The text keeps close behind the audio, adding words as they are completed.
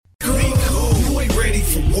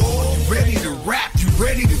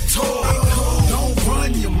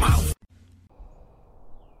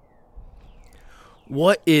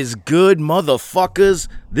What is good, motherfuckers?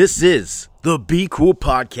 This is the Be Cool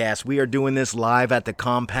Podcast. We are doing this live at the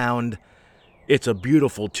compound. It's a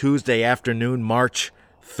beautiful Tuesday afternoon, March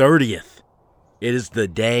 30th. It is the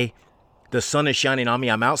day. The sun is shining on me.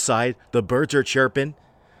 I'm outside. The birds are chirping.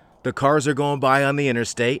 The cars are going by on the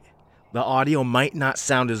interstate. The audio might not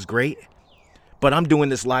sound as great, but I'm doing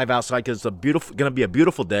this live outside because it's going to be a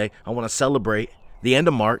beautiful day. I want to celebrate the end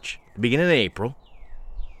of March, the beginning of April,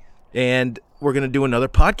 and we're going to do another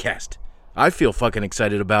podcast. I feel fucking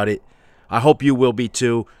excited about it. I hope you will be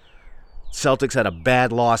too. Celtics had a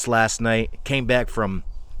bad loss last night. Came back from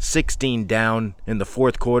 16 down in the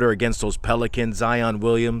fourth quarter against those Pelicans. Zion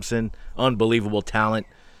Williamson, unbelievable talent.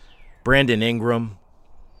 Brandon Ingram.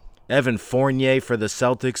 Evan Fournier for the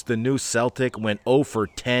Celtics. The new Celtic went 0 for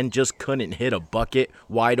 10. Just couldn't hit a bucket.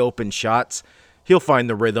 Wide open shots. He'll find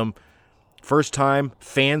the rhythm. First time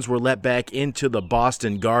fans were let back into the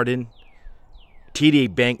Boston Garden.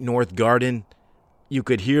 TD Bank North Garden. You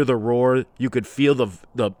could hear the roar. You could feel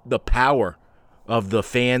the power of the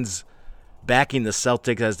fans backing the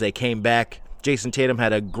Celtics as they came back. Jason Tatum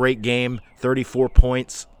had a great game, 34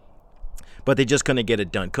 points, but they just couldn't get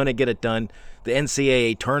it done. The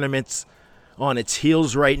NCAA tournament's on its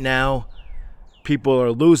heels right now. People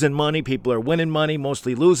are losing money. People are winning money,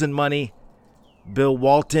 mostly losing money. Bill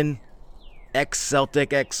Walton,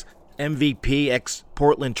 ex-Celtic, ex-MVP,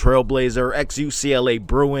 ex-Portland Trailblazer, ex-UCLA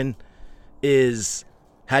Bruin,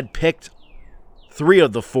 had picked 3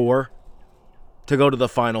 of the 4 to go to the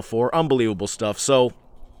Final Four. Unbelievable stuff. So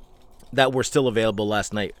that were still available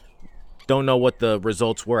last night. Don't know what the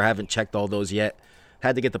results were. Haven't checked all those yet.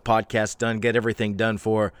 Had to get the podcast done, get everything done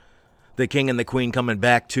for the king and the queen coming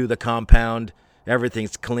back to the compound.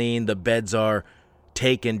 Everything's clean. The beds are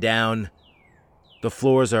taken down. The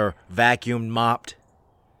floors are vacuumed, mopped.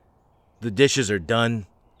 The dishes are done.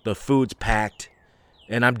 The food's packed.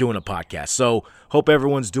 And I'm doing a podcast. So hope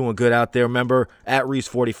everyone's doing good out there. Remember, at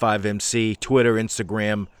Reese45MC, Twitter,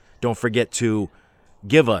 Instagram. Don't forget to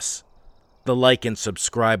give us the like and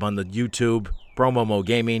subscribe on the YouTube, Promo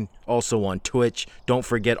Gaming, also on Twitch. Don't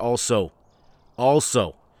forget also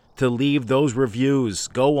to leave those reviews.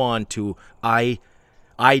 Go on to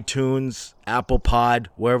iTunes, Apple Pod,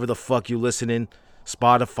 wherever the fuck you listening,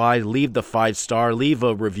 Spotify. Leave the 5-star, leave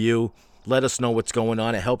a review. Let us know what's going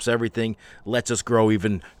on. It helps everything. Lets us grow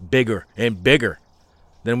even bigger and bigger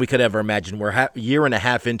than we could ever imagine. We're a year and a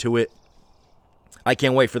half into it. I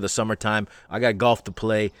can't wait for the summertime. I got golf to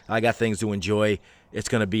play. I got things to enjoy. It's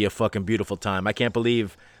going to be a fucking beautiful time. I can't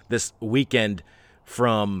believe this weekend,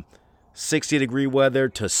 from 60-degree weather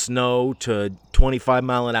to snow to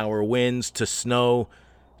 25-mile-an-hour winds to snow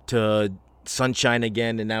to sunshine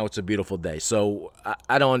again, and now it's a beautiful day. So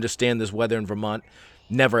I don't understand this weather in Vermont.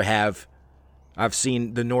 Never have. I've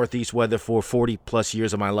seen the Northeast weather for 40-plus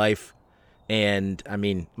years of my life, and, I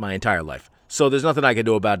mean, my entire life. So there's nothing I can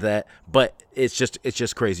do about that, but it's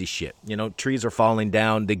just crazy shit. You know, trees are falling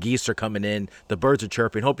down, the geese are coming in, the birds are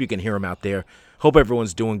chirping. Hope you can hear them out there. Hope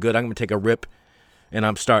everyone's doing good. I'm going to take a rip, and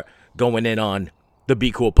I'm start going in on the Be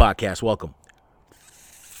Cool Podcast. Welcome.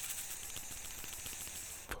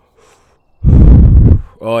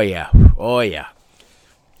 Oh, yeah.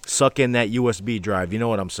 Suck in that USB drive. You know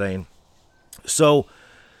what I'm saying? So,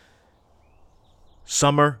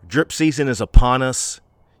 summer, drip season is upon us.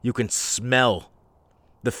 You can smell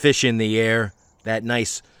the fish in the air, that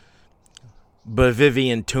nice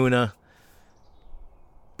Bolivian tuna.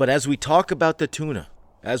 But as we talk about the tuna,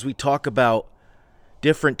 as we talk about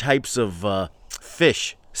different types of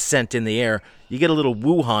fish scent in the air, you get a little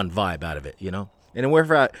Wuhan vibe out of it, you know? And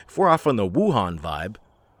if we're off on the Wuhan vibe,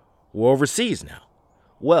 we're overseas now.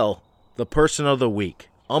 Well, the person of the week.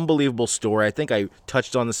 Unbelievable story. I think I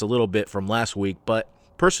touched on this a little bit from last week, but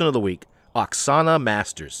person of the week, Oksana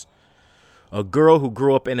Masters. A girl who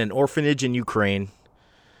grew up in an orphanage in Ukraine,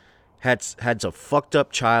 had a fucked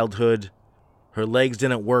up childhood. Her legs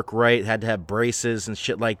didn't work right, had to have braces and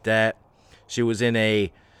shit like that. She was in a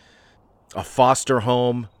foster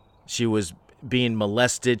home. She was being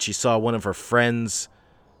molested. She saw one of her friends,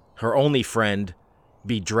 her only friend,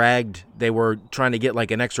 be dragged. They were trying to get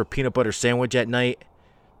like an extra peanut butter sandwich at night.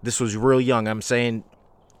 This was real young. I'm saying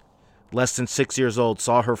less than 6 years old.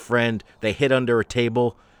 Saw her friend. They hid under a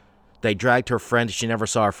table. They dragged her friend. She never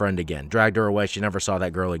saw her friend again. Dragged her away. She never saw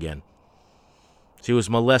that girl again. She was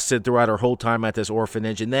molested throughout her whole time at this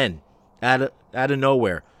orphanage. And then, out of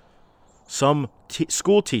nowhere, some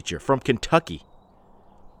school teacher from Kentucky,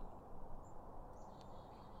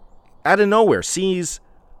 out of nowhere, sees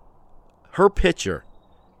her picture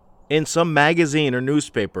in some magazine or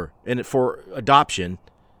newspaper for adoption,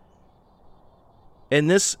 And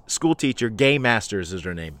this school teacher, Gay Masters is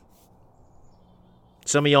her name.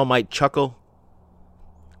 Some of y'all might chuckle.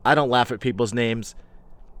 I don't laugh at people's names.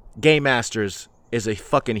 Gay Masters is a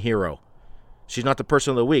fucking hero. She's not the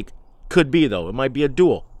person of the week. Could be, though. It might be a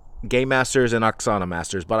duel. Gay Masters and Oksana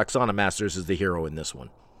Masters. But Oksana Masters is the hero in this one.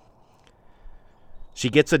 She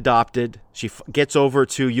gets adopted. She gets over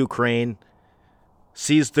to Ukraine.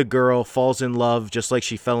 Sees the girl. Falls in love just like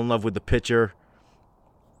she fell in love with the pitcher.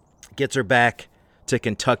 Gets her back to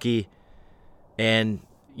Kentucky. And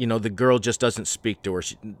the girl just doesn't speak to her.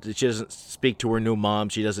 She doesn't speak to her new mom.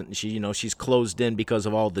 She's closed in because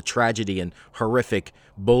of all the tragedy and horrific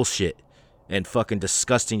bullshit and fucking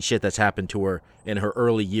disgusting shit that's happened to her in her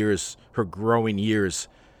early years, her growing years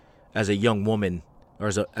as a young woman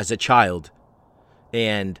or as a child.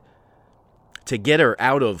 And to get her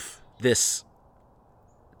out of this,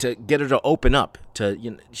 to get her to open up,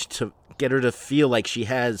 to get her to feel like she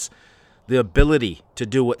has the ability to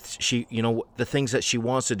do what she, the things that she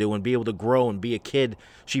wants to do and be able to grow and be a kid.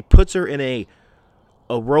 She puts her in a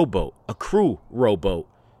rowboat, a crew rowboat,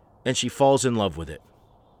 and she falls in love with it.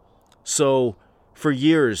 So for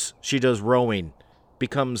years, she does rowing,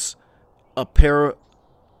 becomes a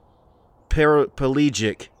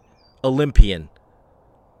paraplegic Olympian,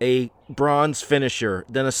 a bronze finisher,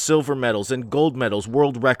 then a silver medals and gold medals,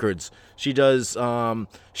 world records. She does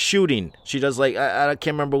shooting. She does I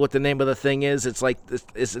can't remember what the name of the thing is. It's like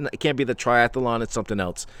it can't be the triathlon. It's something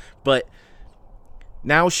else. But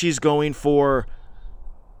now she's going for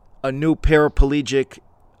a new paraplegic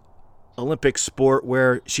Olympic sport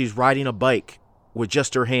where she's riding a bike with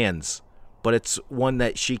just her hands. But it's one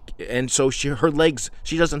that her legs,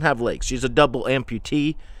 she doesn't have legs. She's a double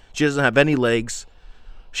amputee. She doesn't have any legs.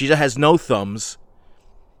 She has no thumbs.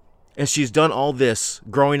 And she's done all this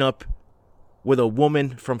growing up with a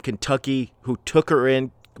woman from Kentucky who took her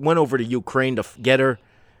in, went over to Ukraine to get her,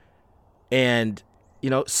 and,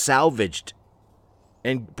 salvaged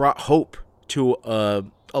and brought hope to a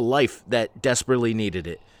life that desperately needed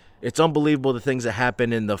it. It's unbelievable the things that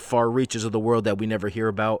happen in the far reaches of the world that we never hear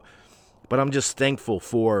about. But I'm just thankful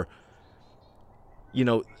for,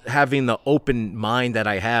 having the open mind that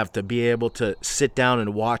I have to be able to sit down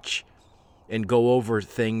and watch and go over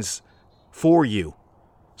things for you.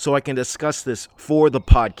 So I can discuss this for the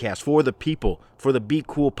podcast, for the people, for the Be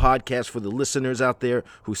Cool podcast, for the listeners out there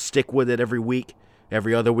who stick with it every week,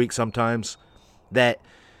 every other week sometimes, that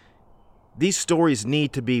these stories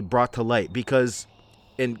need to be brought to light because...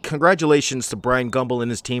 And congratulations to Brian Gumbel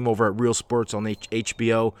and his team over at Real Sports on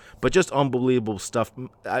HBO. But just unbelievable stuff.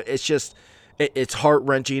 It's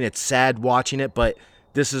heart-wrenching. It's sad watching it. But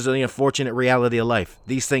this is the unfortunate reality of life.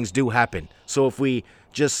 These things do happen. So if we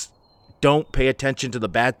just don't pay attention to the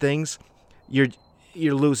bad things, you're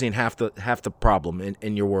losing half the problem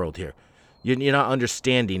in your world here. You're not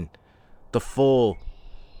understanding the full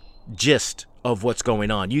gist of what's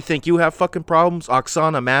going on. You think you have fucking problems?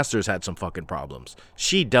 Oksana Masters had some fucking problems.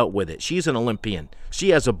 She dealt with it. She's an Olympian. She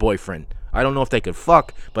has a boyfriend. I don't know if they could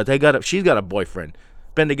fuck, but she's got a boyfriend.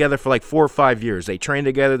 Been together for 4 or 5 years. They train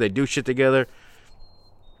together. They do shit together.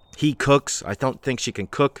 He cooks. I don't think she can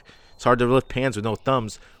cook. It's hard to lift pans with no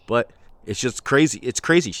thumbs, but it's just crazy. It's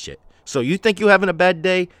crazy shit. So you think you having a bad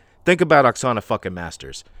day? Think about Oksana fucking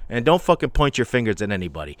Masters. And don't fucking point your fingers at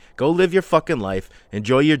anybody. Go live your fucking life.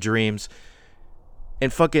 Enjoy your dreams.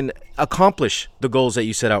 And fucking accomplish the goals that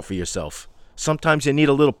you set out for yourself. Sometimes you need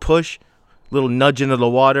a little push, a little nudge into the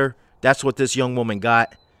water. That's what this young woman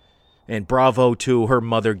got. And bravo to her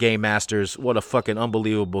mother, Gay Masters. What a fucking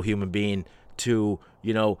unbelievable human being to,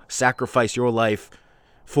 sacrifice your life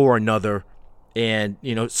for another. And,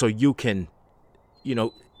 so you can,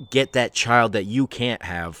 get that child that you can't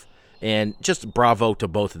have. And just bravo to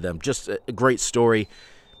both of them. Just a great story.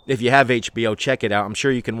 If you have HBO, check it out. I'm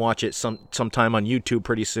sure you can watch it sometime on YouTube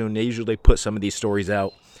pretty soon. They usually put some of these stories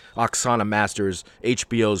out. Oksana Masters,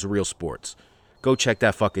 HBO's Real Sports. Go check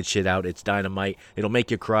that fucking shit out. It's dynamite. It'll make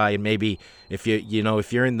you cry. And maybe if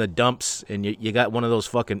if you're in the dumps and you got one of those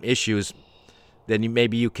fucking issues, then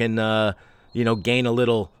maybe you can gain a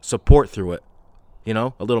little support through it.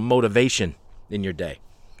 A little motivation in your day.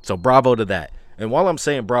 So bravo to that. And while I'm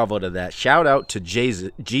saying bravo to that, shout out to Jesus.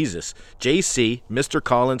 JC, Mr.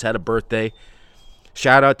 Collins had a birthday.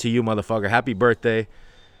 Shout out to you, motherfucker. Happy birthday.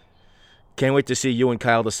 Can't wait to see you and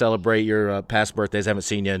Kyle to celebrate your past birthdays. Haven't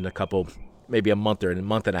seen you in maybe a month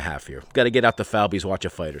and a half here. Got to get out to Falby's, watch a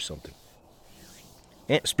fight or something.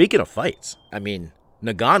 And speaking of fights,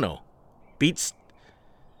 Nagano beats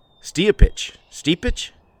Stipe.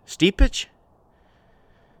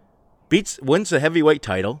 Wins the heavyweight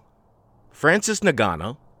title. Francis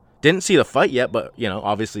Ngannou Didn't see the fight yet, but,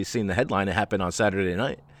 obviously seen the headline. It happened on Saturday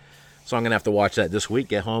night. So I'm going to have to watch that this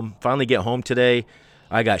week, finally get home today.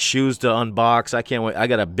 I got shoes to unbox. I can't wait. I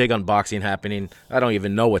got a big unboxing happening. I don't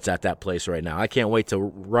even know what's at that place right now. I can't wait to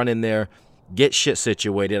run in there, get shit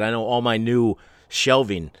situated. I know all my new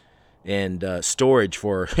shelving and storage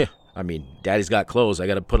for, Daddy's got clothes. I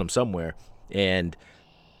got to put them somewhere. And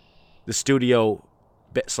the studio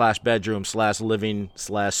 / bedroom / living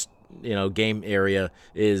 / game area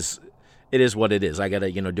is what it is. I got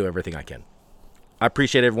to, do everything I can. I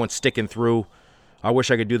appreciate everyone sticking through. I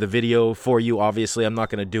wish I could do the video for you. Obviously, I'm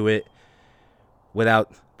not going to do it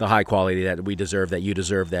without the high quality that we deserve, that you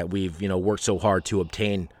deserve, that we've, worked so hard to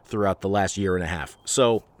obtain throughout the last year and a half.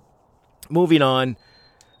 So, moving on,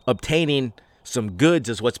 obtaining some goods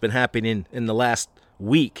is what's been happening in the last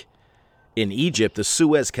week in Egypt. The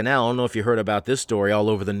Suez Canal. I don't know if you heard about this story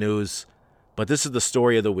all over the news, but this is the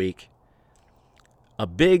story of the week. A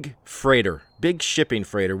big shipping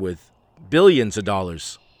freighter with billions of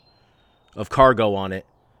dollars of cargo on it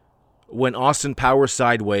went Austin Power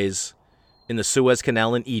sideways in the Suez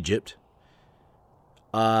Canal in Egypt.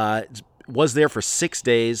 Was there for 6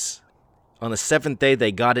 days. On the 7th day,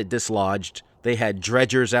 they got it dislodged. They had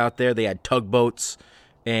dredgers out there. They had tugboats.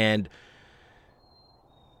 And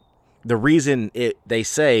the reason they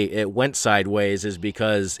say it went sideways is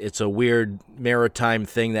because it's a weird maritime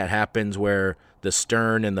thing that happens where the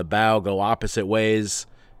stern and the bow go opposite ways,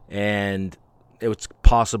 and it was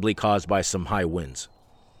possibly caused by some high winds.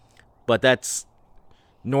 But that's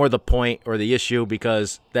nor the point or the issue,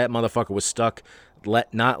 because that motherfucker was stuck,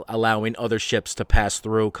 not allowing other ships to pass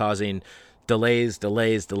through, causing delays,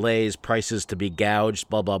 prices to be gouged,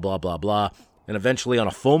 blah, blah, blah, blah, blah. And eventually on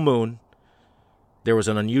a full moon, there was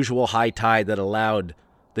an unusual high tide that allowed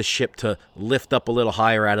the ship to lift up a little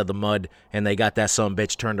higher out of the mud, and they got that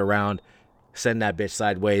sumbitch turned around, send that bitch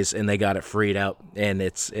sideways, and they got it freed out, and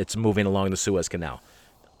it's moving along the Suez Canal.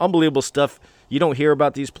 Unbelievable stuff. You don't hear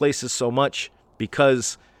about these places so much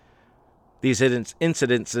because these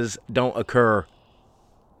incidences don't occur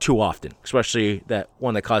too often, especially that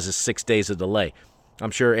one that causes 6 days of delay. I'm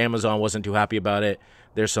sure Amazon wasn't too happy about it.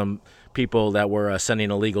 There's some people that were sending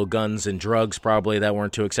illegal guns and drugs probably that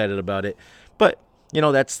weren't too excited about it. But,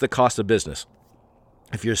 that's the cost of business.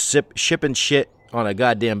 If you're shipping shit on a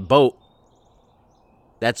goddamn boat,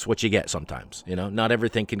 that's what you get sometimes. Not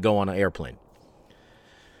everything can go on an airplane.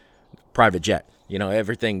 Private jet.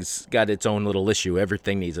 Everything's got its own little issue.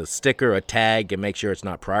 Everything needs a sticker, a tag, and make sure it's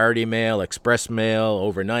not priority mail, express mail,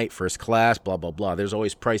 overnight, first class, blah, blah, blah. There's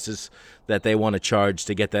always prices that they want to charge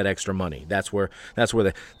to get that extra money. That's where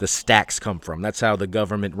the stacks come from. That's how the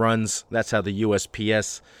government runs. That's how the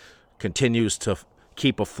USPS continues to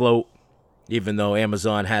keep afloat, even though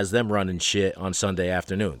Amazon has them running shit on Sunday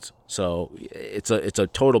afternoons. So it's a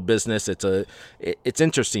total business. It's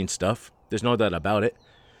interesting stuff. There's no doubt about it.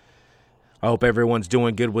 I hope everyone's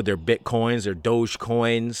doing good with their Bitcoins, their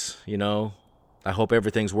Dogecoins, I hope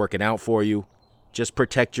everything's working out for you. Just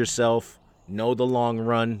protect yourself. Know the long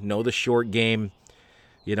run. Know the short game.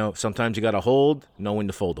 Sometimes you got to hold, know when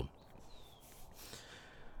to fold them.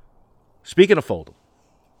 Speaking of fold them,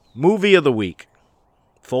 movie of the week.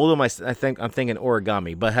 Fold them, I'm thinking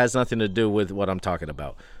origami, but has nothing to do with what I'm talking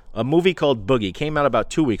about. A movie called Boogie came out about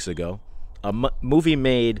 2 weeks ago. A movie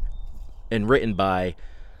made and written by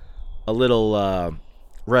a little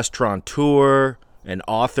restaurateur, an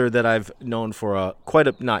author that I've known for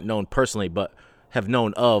not known personally, but have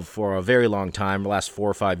known of for a very long time, the last 4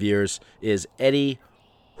 or 5 years, is Eddie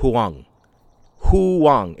Huang.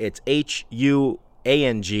 Huang. It's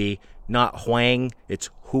Huang, not Huang. It's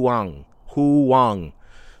Huang. Huang.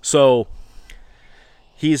 So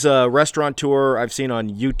he's a restaurateur I've seen on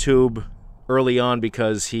YouTube early on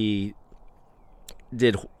because he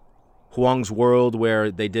did Huang's World,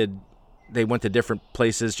 where they went to different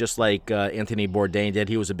places, just like Anthony Bourdain did.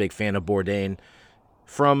 He was a big fan of Bourdain.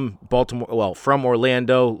 From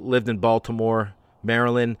Orlando, lived in Baltimore,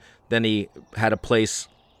 Maryland. Then he had a place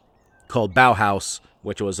called Bauhaus,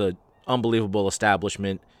 which was an unbelievable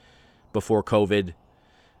establishment before COVID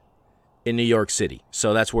in New York City.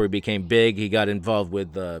 So that's where he became big. He got involved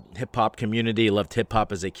with the hip-hop community. He loved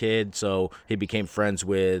hip-hop as a kid, so he became friends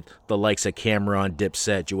with the likes of Cameron,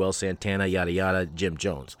 Dipset, Joel Santana, yada yada, Jim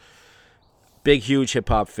Jones. Big, huge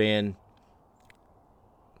hip-hop fan.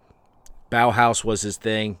 Bauhaus was his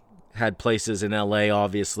thing. Had places in L.A.,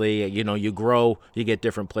 obviously. You grow, you get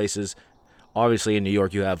different places. Obviously, in New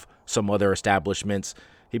York, you have some other establishments.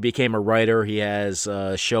 He became a writer. He has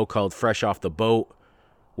a show called Fresh Off the Boat,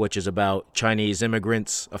 which is about Chinese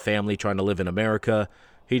immigrants, a family trying to live in America.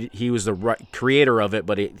 He was the creator of it,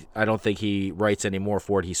 but I don't think he writes anymore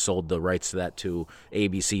for it. He sold the rights to that to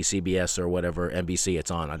ABC, CBS, or whatever NBC it's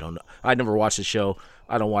on. I don't know. I never watched the show.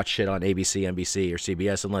 I don't watch shit on ABC, NBC, or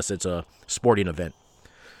CBS unless it's a sporting event.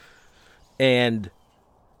 And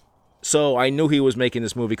so I knew he was making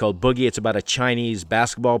this movie called Boogie. It's about a Chinese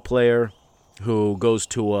basketball player who goes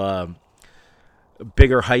to a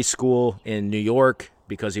bigger high school in New York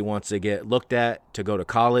because he wants to get looked at to go to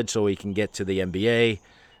college so he can get to the NBA.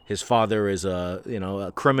 His father is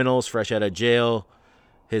a criminal, fresh out of jail.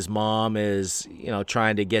 His mom is,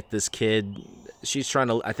 trying to get this kid.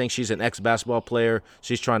 I think she's an ex-basketball player.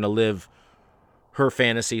 She's trying to live her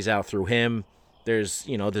fantasies out through him. There's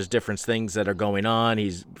different things that are going on.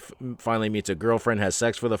 He's finally meets a girlfriend, has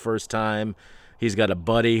sex for the first time. He's got a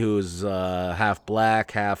buddy who's half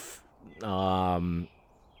black, half, Cubano.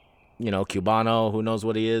 Who knows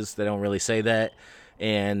what he is? They don't really say that.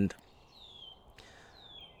 And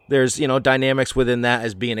there's, dynamics within that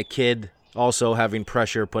as being a kid, also having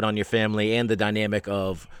pressure put on your family, and the dynamic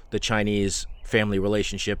of the Chinese family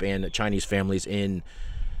relationship and the Chinese families in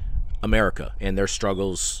America and their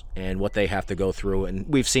struggles and what they have to go through. And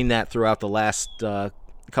we've seen that throughout the last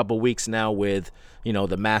couple weeks now with,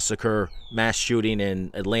 the mass shooting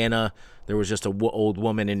in Atlanta. There was just an old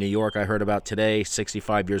woman in New York I heard about today,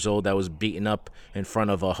 65 years old, that was beaten up in front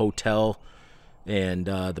of a hotel. And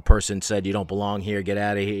the person said, "You don't belong here, get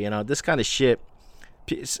out of here." This kind of shit.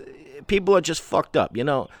 People are just fucked up,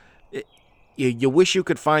 You wish you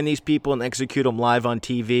could find these people and execute them live on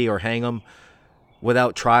TV or hang them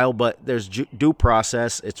without trial, but there's due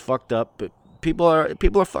process. It's fucked up, but people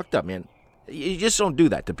are fucked up, man. You just don't do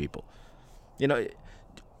that to people.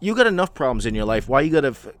 You got enough problems in your life. Why you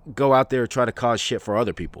gotta go out there and try to cause shit for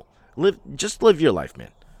other people? Just live your life, man.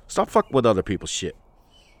 Stop fucking with other people's shit.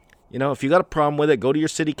 If you got a problem with it, go to your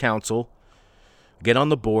city council, get on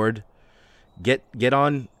the board,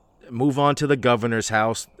 move on to the governor's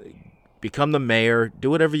house, become the mayor, do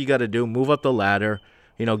whatever you got to do, move up the ladder,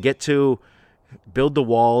 get to build the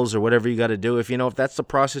walls or whatever you got to do. If that's the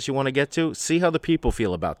process you want to get to, see how the people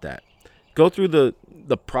feel about that. Go through the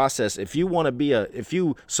process. If you want to if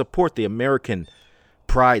you support the American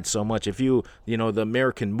pride so much, if the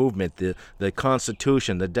American movement, the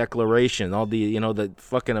Constitution, the Declaration, all the the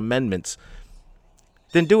fucking amendments,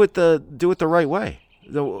 then do it the right way.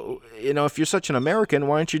 If you're such an American,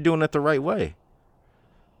 why aren't you doing it the right way?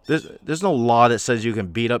 There's no law that says you can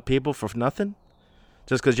beat up people for nothing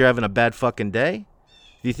just because you're having a bad fucking day.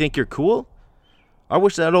 Do you think you're cool? I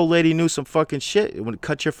wish that old lady knew some fucking shit. It would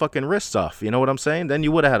cut your fucking wrists off. You know what I'm saying? Then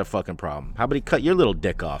you would have had a fucking problem. How about he cut your little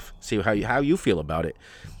dick off? See how you feel about it.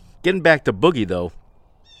 Getting back to Boogie, though,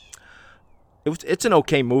 it's an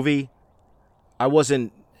okay movie. I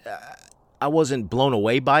wasn't blown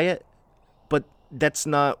away by it, but that's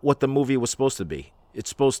not what the movie was supposed to be. It's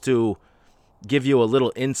supposed to give you a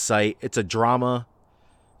little insight. It's a drama.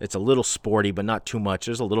 It's a little sporty, but not too much.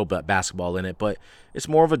 There's a little bit of basketball in it, but it's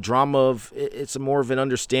more of a drama it's more of an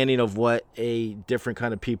understanding of what a different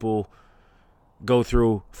kind of people go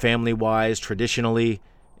through family-wise, traditionally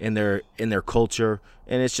in their culture.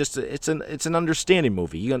 And it's just it's an understanding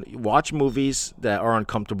movie. You watch movies that are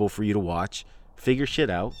uncomfortable for you to watch, figure shit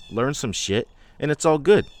out, learn some shit, and it's all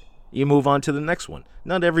good. You move on to the next one.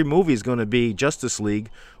 Not every movie is going to be Justice League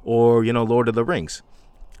or, Lord of the Rings.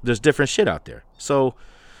 There's different shit out there. So,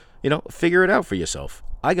 figure it out for yourself.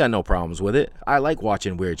 I got no problems with it. I like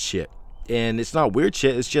watching weird shit. And it's not weird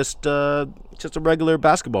shit. It's just a regular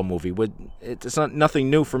basketball movie. It's not nothing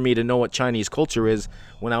new for me to know what Chinese culture is.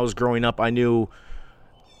 When I was growing up, I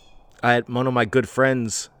had one of my good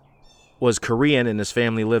friends was Korean, and his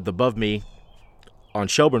family lived above me on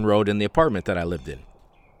Shelburne Road in the apartment that I lived in.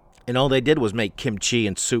 And all they did was make kimchi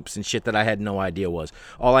and soups and shit that I had no idea was.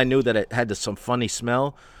 All I knew that it had some funny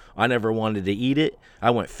smell. I never wanted to eat it.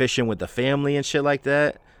 I went fishing with the family and shit like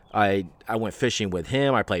that. I went fishing with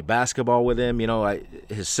him. I played basketball with him.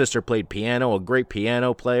 His sister played piano, a great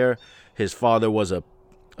piano player. His father was a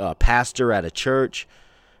pastor at a church.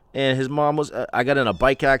 And his mom was, I got in a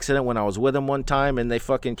bike accident when I was with him one time, and they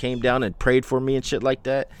fucking came down and prayed for me and shit like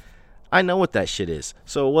that. I know what that shit is.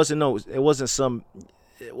 So it wasn't some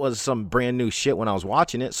brand new shit when I was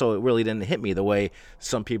watching it, so it really didn't hit me the way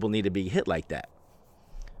some people need to be hit like that.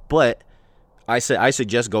 But I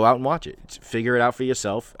suggest go out and watch it. Figure it out for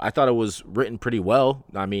yourself. I thought it was written pretty well.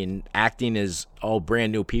 I mean, acting is all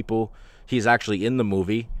brand new people. He's actually in the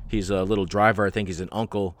movie. He's a little driver. I think he's an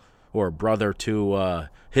uncle or a brother to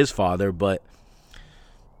his father. But,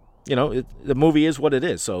 the movie is what it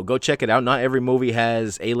is. So go check it out. Not every movie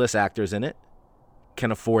has A-list actors in it.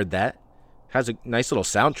 Can afford that. Has a nice little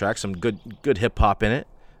soundtrack, some good hip-hop in it.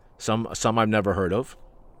 Some I've never heard of.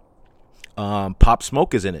 Pop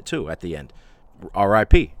Smoke is in it too at the end.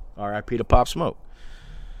 R.I.P. R.I.P. to Pop Smoke.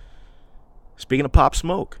 Speaking of Pop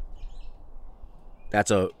Smoke,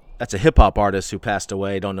 that's a hip hop artist who passed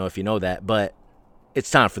away. Don't know if you know that, but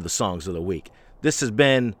it's time for the songs of the week. This has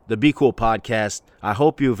been the Be Cool podcast. I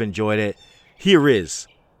hope you've enjoyed it. Here is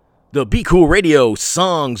the Be Cool Radio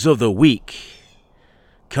Songs of the Week.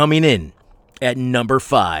 Coming in at number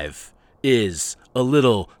 5 is a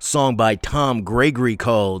little song by Tom Gregory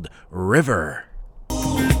called River.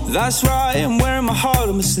 That's right, I'm wearing my heart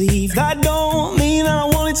on my sleeve. That don't mean I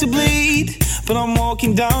want it to bleed, but I'm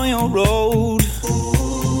walking down your road.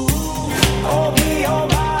 Oh, be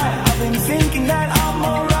alright. I've been thinking that I'm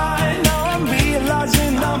alright. Now I'm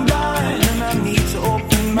realizing I'm blind, and I need to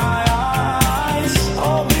open my eyes.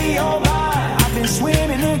 Oh, be alright. I've been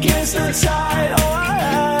swimming against the tide. Oh, I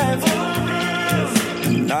have.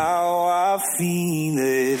 Now I feel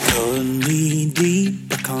it run me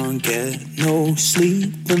deep. I can't get no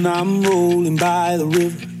sleep, and I'm rolling by the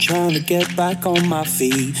river, trying to get back on my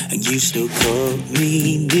feet. And you still cut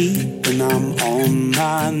me deep, and I'm on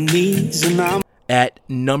my knees, and I'm at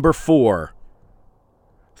number 4,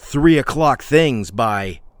 3 O'Clock Things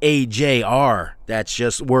by AJR. That's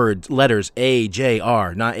just words, letters,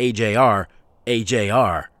 AJR, not AJR,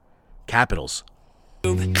 AJR, capitals.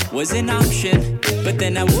 Was an option, but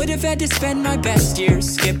then I would have had to spend my best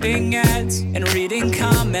years skipping ads and reading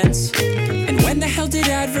comments. And when the hell did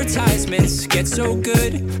advertisements get so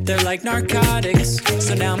good? They're like narcotics.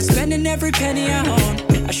 So now I'm spending every penny I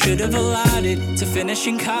own I should have allotted to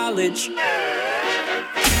finishing college.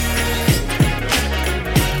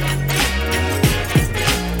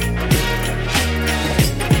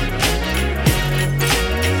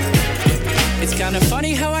 It's kinda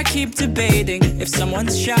funny how I keep debating if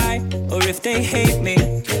someone's shy or if they hate me.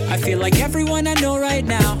 I feel like everyone I know right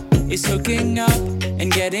now is hooking up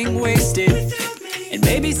and getting wasted. And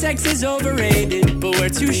maybe sex is overrated, but we're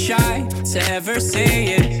too shy to ever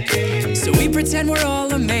say it. So we pretend we're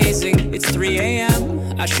all amazing. It's 3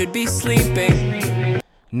 a.m., I should be sleeping.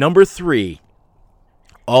 Number 3,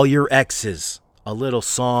 All Your Exes, a little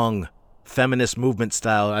song, feminist movement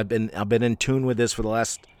style. I've been in tune with this for the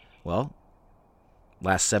last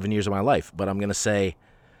 7 years of my life, but I'm going to say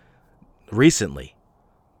recently.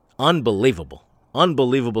 Unbelievable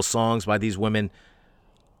songs by these women.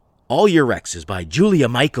 All Your Exes by Julia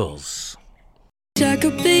Michaels. I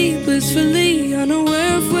could be blissfully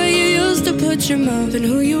unaware of where you used to put your mouth and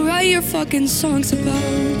who you write your fucking songs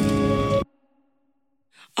about.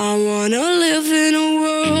 I wanna live in a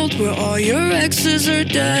world where all your exes are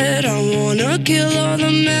dead. I wanna kill all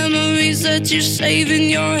the memories that you save in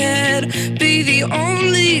your head. Be the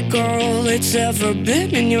only girl that's ever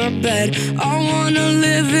been in your bed. I wanna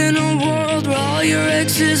live in a world where all your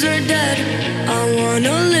exes are dead. I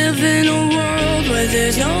wanna live in a world where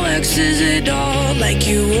there's no exes at all. Like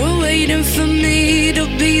you were waiting for me to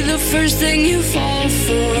be the first thing you fall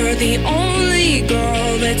for. The only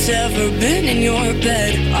girl that's ever been in your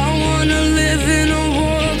bed. I wanna live in a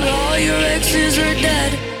world where all your exes are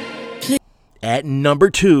dead. At number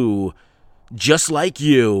 2, Just Like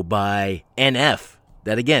You by NF.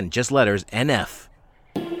 That again, just letters, NF.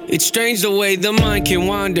 It's strange the way the mind can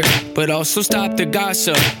wander, but also stop the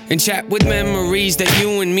gossip and chat with memories that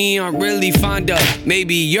you and me aren't really fond of.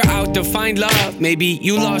 Maybe you're out to find love, maybe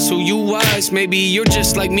you lost who you was. Maybe you're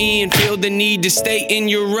just like me and feel the need to stay in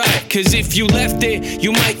your rut. Cause if you left it,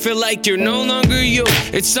 you might feel like you're no longer you.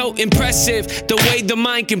 It's so impressive the way the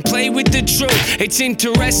mind can play with the truth. It's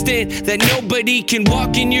interesting that nobody can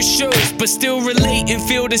walk in your shoes but still relate and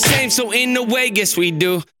feel the same. So in a way, guess we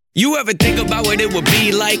do. You ever think about what it would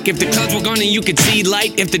be like if the clouds were gone and you could see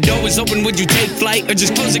light? If the door was open, would you take flight or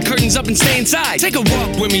just close the curtains up and stay inside? Take a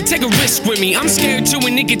walk with me, take a risk with me. I'm scared too,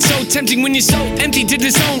 and it gets so tempting when you're so empty to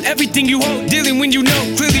disown everything you hold, dealing when you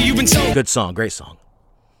know clearly you've been so. Good song, great song.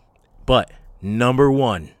 But number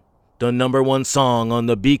 1, the number 1 song on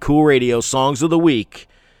the Be Cool Radio Songs of the Week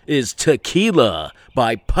is Tequila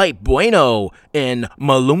by Pipe Bueno and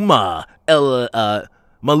Maluma.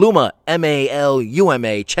 Maluma,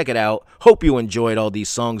 Maluma. Check it out. Hope you enjoyed all these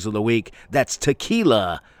songs of the week. That's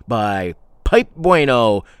Tequila by Pipe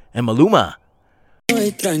Bueno and Maluma.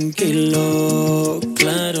 Estoy tranquilo,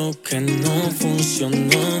 claro que no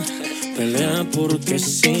funcionó. Pelea porque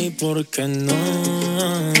sí, porque no.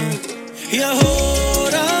 Y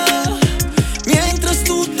ahora, mientras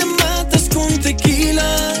tú te matas con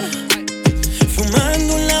tequila,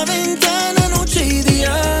 fumando en la ventana noche y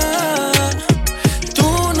día.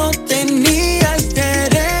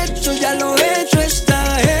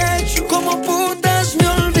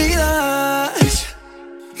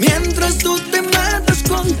 Mientras tú te matas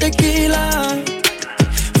con tequila,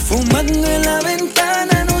 fumando en la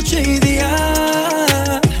ventana noche y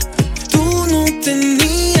día. Tú no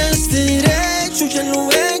tenías derecho, ya lo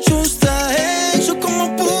hecho está hecho.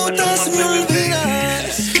 Como putas me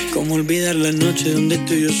olvidas. Como olvidar la noche donde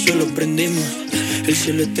tú y yo solo prendimos el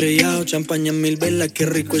cielo estrellado, champaña 1000 velas, qué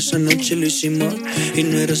rico esa noche lo hicimos. Y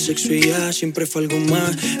no era sexo y ya, siempre fue algo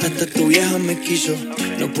más. Hasta tu vieja me quiso.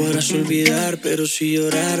 No podrás olvidar, pero sí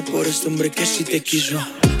llorar por este hombre que sí te quiso.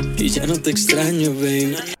 Y ya no te extraño,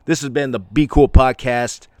 baby. This has been the Be Cool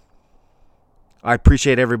Podcast. I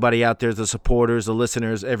appreciate everybody out there, the supporters, the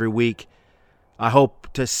listeners every week. I hope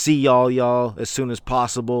to see y'all as soon as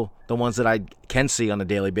possible. The ones that I can see on a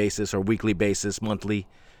daily basis or weekly basis, monthly.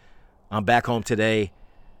 I'm back home today.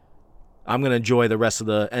 I'm going to enjoy the rest of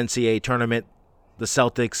the NCAA tournament. The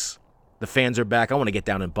Celtics, the fans are back. I want to get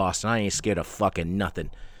down in Boston. I ain't scared of fucking nothing.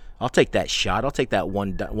 I'll take that shot. I'll take that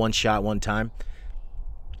one shot one time.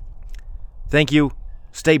 Thank you.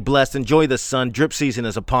 Stay blessed. Enjoy the sun. Drip season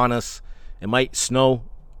is upon us. It might snow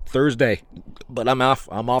Thursday, but I'm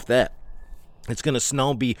off that. It's going to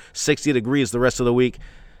snow, be 60 degrees the rest of the week.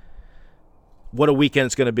 What a weekend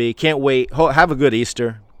it's going to be. Can't wait. Have a good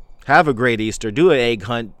Easter. Have a great Easter. Do an egg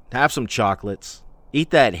hunt. Have some chocolates.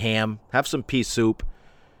 Eat that ham. Have some pea soup.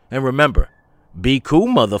 And remember, be cool,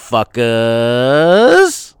 motherfuckers.